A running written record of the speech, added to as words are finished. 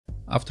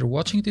After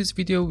watching this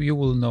video, you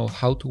will know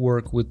how to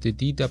work with the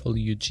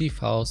DWG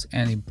files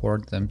and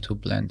import them to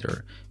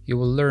Blender. You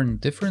will learn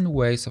different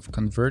ways of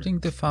converting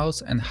the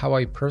files and how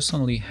I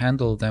personally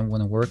handle them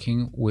when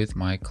working with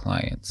my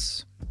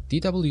clients.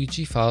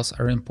 DWG files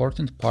are an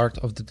important part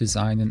of the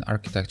design and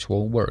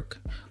architectural work.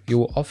 You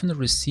will often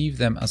receive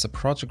them as a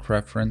project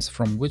reference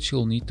from which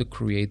you'll need to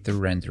create the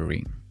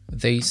rendering.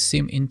 They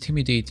seem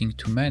intimidating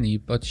to many,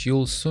 but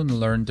you'll soon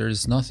learn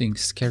there's nothing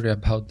scary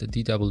about the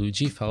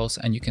DWG files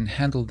and you can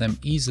handle them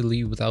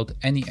easily without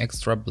any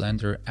extra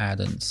Blender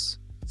add-ons.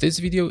 This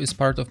video is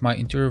part of my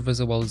interior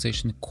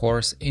visualization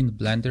course in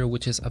Blender,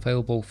 which is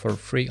available for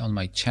free on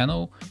my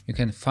channel. You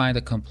can find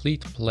a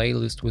complete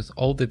playlist with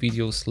all the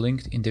videos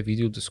linked in the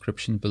video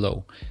description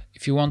below.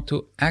 If you want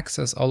to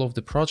access all of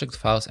the project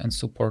files and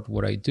support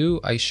what I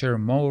do, I share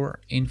more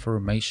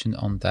information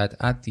on that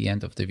at the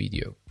end of the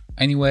video.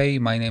 Anyway,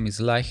 my name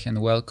is Lech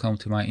and welcome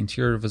to my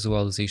interior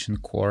visualization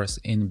course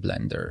in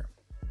Blender.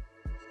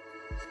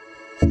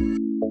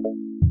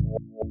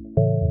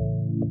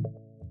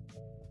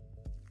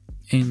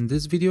 In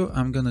this video,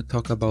 I'm gonna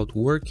talk about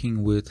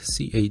working with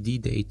CAD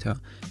data,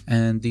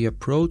 and the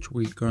approach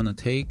we're gonna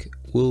take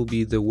will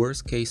be the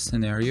worst case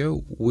scenario,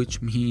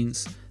 which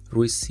means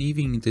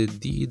receiving the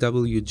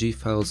DWG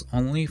files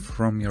only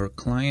from your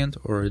client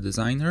or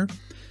designer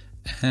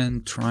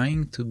and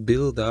trying to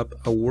build up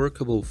a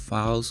workable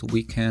files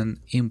we can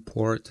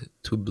import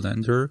to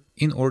Blender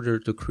in order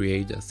to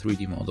create a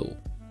 3D model.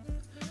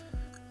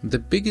 The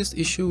biggest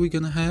issue we're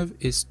gonna have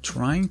is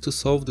trying to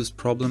solve this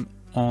problem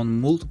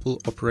on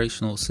multiple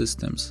operational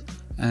systems,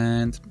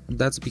 and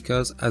that's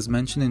because, as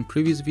mentioned in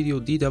previous video,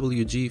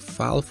 DWG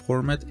file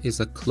format is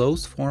a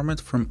closed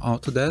format from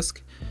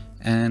Autodesk,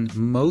 and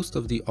most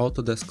of the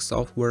Autodesk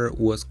software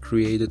was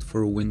created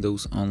for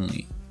Windows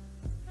only.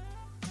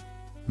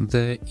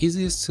 The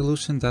easiest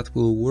solution that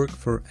will work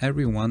for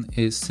everyone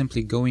is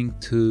simply going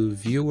to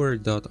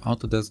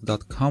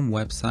viewer.autodesk.com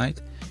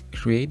website,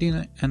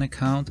 creating an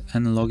account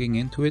and logging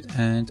into it.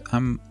 And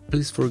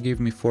please forgive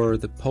me for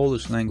the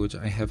Polish language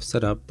I have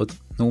set up, but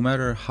no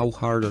matter how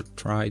hard I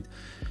tried,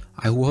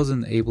 I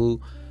wasn't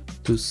able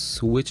to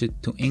switch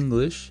it to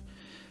English,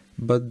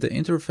 but the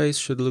interface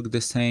should look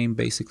the same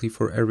basically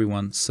for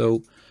everyone.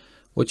 So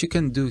what you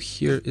can do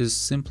here is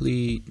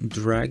simply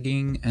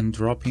dragging and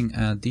dropping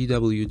a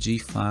DWG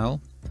file,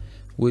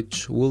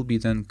 which will be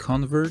then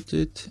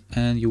converted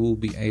and you will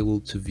be able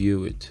to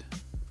view it.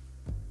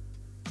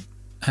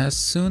 As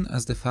soon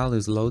as the file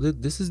is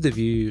loaded, this is the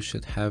view you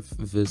should have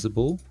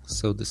visible,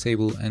 so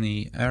disable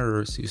any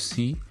errors you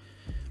see.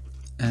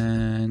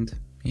 And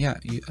yeah,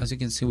 as you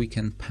can see, we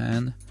can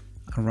pan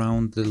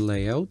around the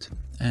layout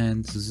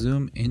and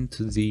zoom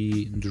into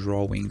the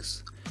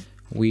drawings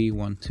we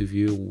want to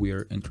view,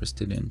 we're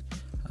interested in.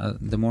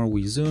 The more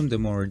we zoom, the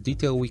more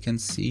detail we can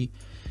see.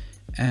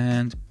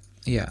 And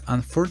yeah,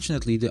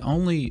 unfortunately, the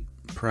only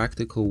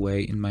practical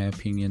way, in my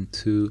opinion,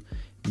 to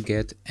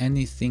get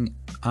anything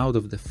out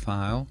of the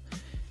file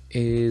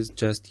is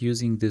just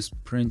using this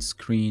print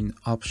screen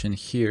option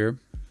here.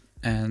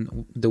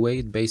 And the way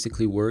it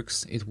basically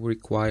works, it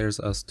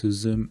requires us to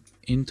zoom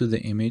into the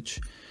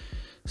image.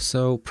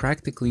 So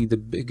practically, the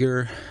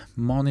bigger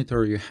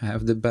monitor you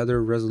have, the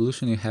better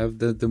resolution you have,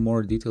 the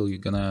more detail you're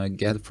gonna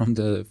get from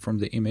the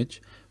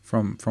image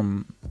from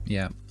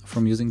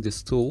using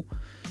this tool.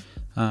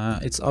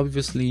 It's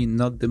obviously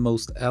not the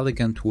most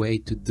elegant way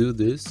to do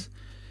this,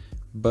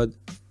 but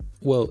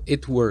well,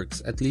 it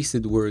works. At least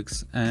it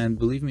works. And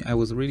believe me, I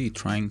was really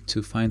trying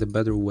to find a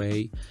better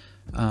way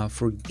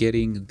for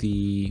getting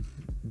the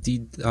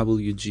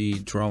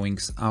DWG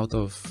drawings out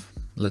of,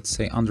 let's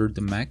say, under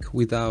the Mac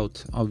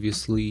without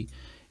obviously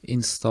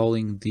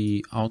installing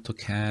the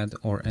AutoCAD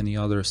or any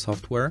other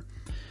software.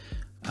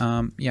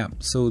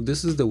 So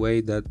this is the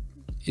way that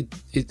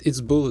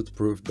it's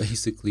bulletproof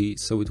basically.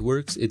 So it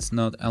works. It's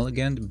not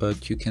elegant,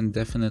 but you can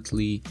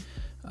definitely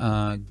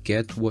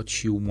get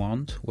what you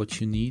want, what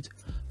you need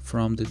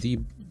from the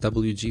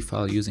DWG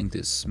file using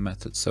this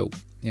method. So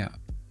yeah,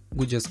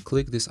 we just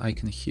click this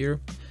icon here.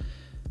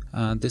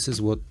 This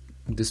is what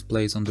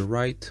displays on the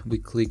right. We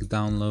click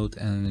download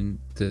and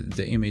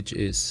the image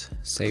is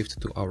saved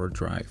to our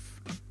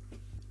drive.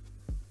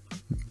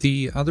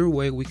 The other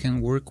way we can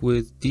work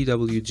with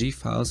DWG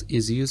files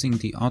is using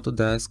the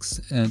Autodesk's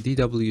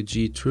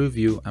DWG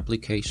TrueView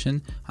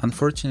application.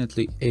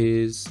 Unfortunately,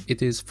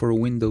 it is for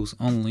Windows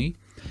only,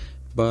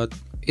 but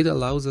it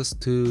allows us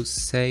to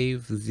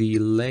save the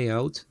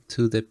layout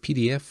to the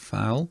PDF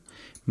file,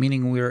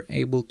 meaning we are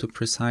able to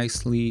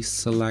precisely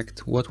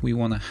select what we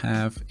want to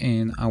have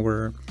in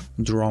our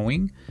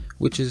drawing,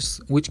 which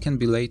can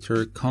be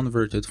later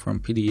converted from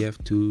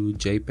PDF to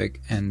JPEG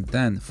and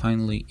then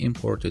finally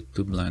imported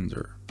to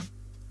Blender.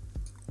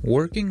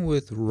 Working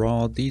with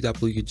raw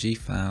DWG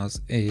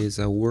files is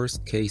a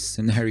worst case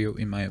scenario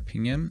in my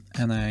opinion,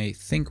 and I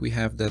think we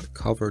have that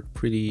covered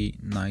pretty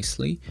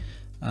nicely.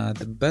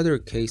 The better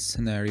case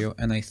scenario,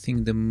 and I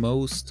think the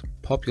most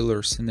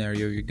popular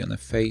scenario you're gonna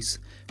face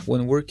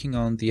when working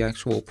on the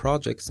actual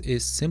projects,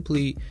 is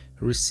simply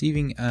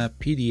receiving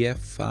PDF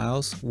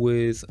files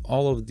with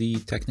all of the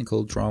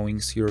technical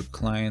drawings your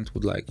client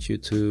would like you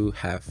to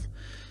have.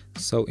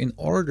 So in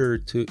order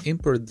to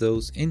import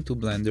those into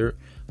Blender,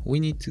 we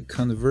need to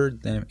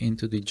convert them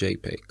into the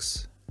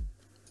JPEGs.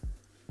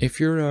 If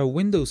you're a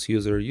Windows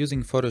user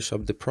using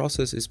Photoshop, the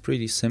process is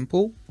pretty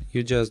simple.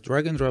 You just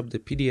drag and drop the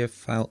PDF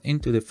file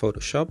into the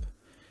Photoshop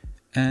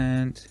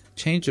and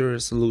change the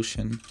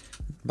resolution.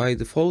 By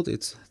default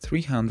it's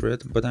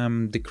 300, but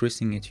I'm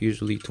decreasing it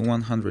usually to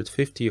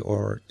 150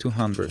 or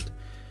 200,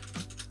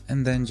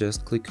 and then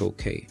just click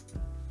OK.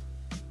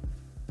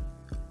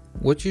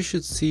 What you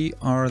should see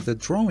are the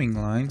drawing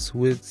lines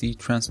with the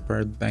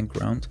transparent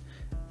background,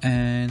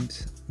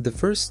 and the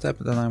first step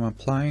that I'm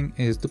applying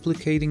is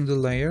duplicating the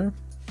layer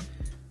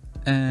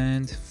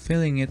and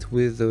filling it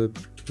with a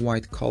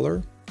white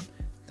color.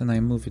 Then I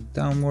move it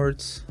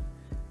downwards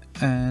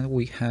and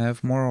we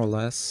have more or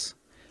less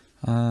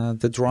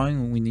the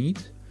drawing we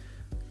need.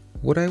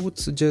 What I would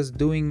suggest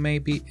doing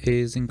maybe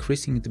is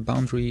increasing the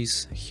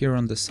boundaries here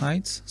on the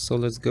sides. So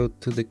let's go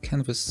to the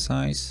canvas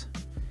size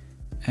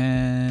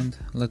and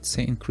let's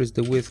say increase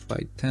the width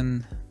by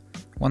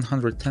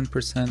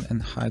 110%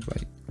 and height by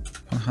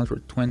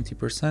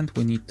 120%.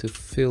 We need to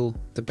fill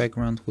the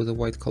background with a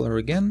white color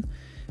again.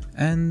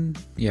 And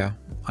yeah,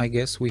 I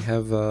guess we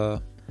have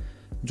a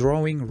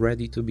drawing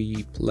ready to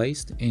be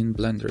placed in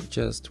Blender.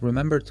 Just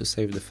remember to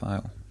save the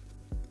file.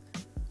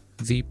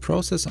 The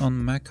process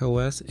on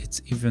macOS,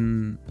 it's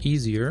even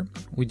easier.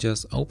 We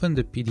just open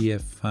the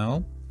PDF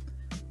file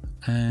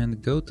and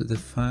go to the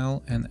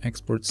file and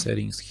export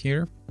settings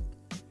here.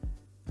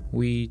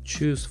 We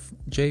choose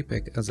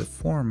JPEG as a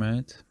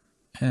format,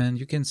 and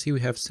you can see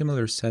we have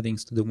similar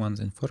settings to the ones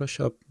in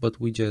Photoshop,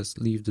 but we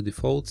just leave the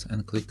defaults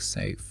and click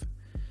save.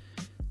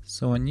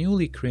 So a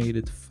newly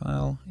created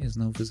file is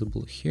now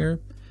visible here,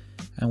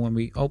 and when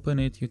we open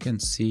it you can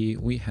see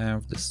we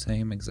have the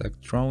same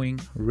exact drawing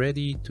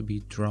ready to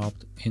be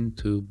dropped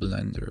into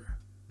Blender.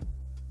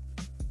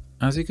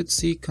 As you could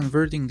see,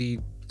 converting the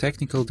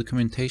technical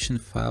documentation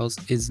files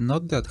is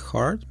not that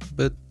hard,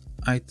 but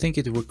I think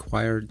it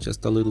required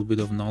just a little bit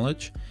of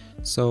knowledge.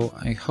 So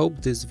I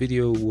hope this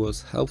video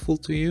was helpful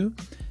to you,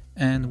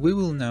 and we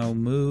will now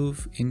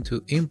move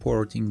into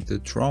importing the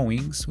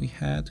drawings we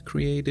had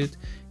created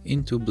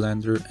into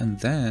Blender and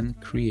then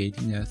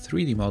creating a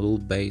 3D model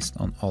based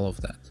on all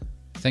of that.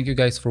 Thank you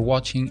guys for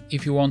watching.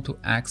 If you want to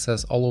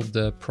access all of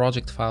the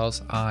project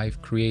files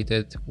I've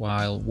created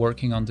while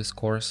working on this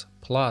course,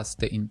 plus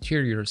the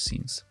interior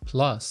scenes,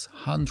 plus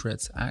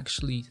hundreds,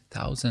 actually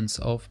thousands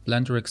of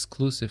Blender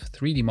exclusive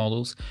 3D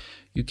models,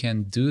 you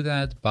can do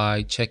that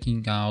by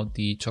checking out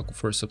the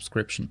chocofur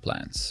subscription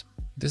plans.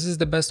 This is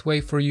the best way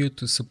for you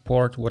to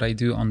support what I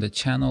do on the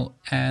channel,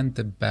 and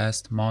the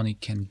best money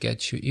can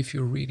get you if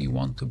you really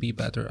want to be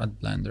better at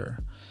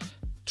Blender.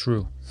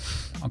 True.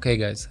 Okay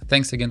guys,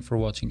 thanks again for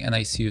watching, and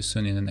I see you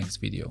soon in the next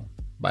video.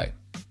 Bye.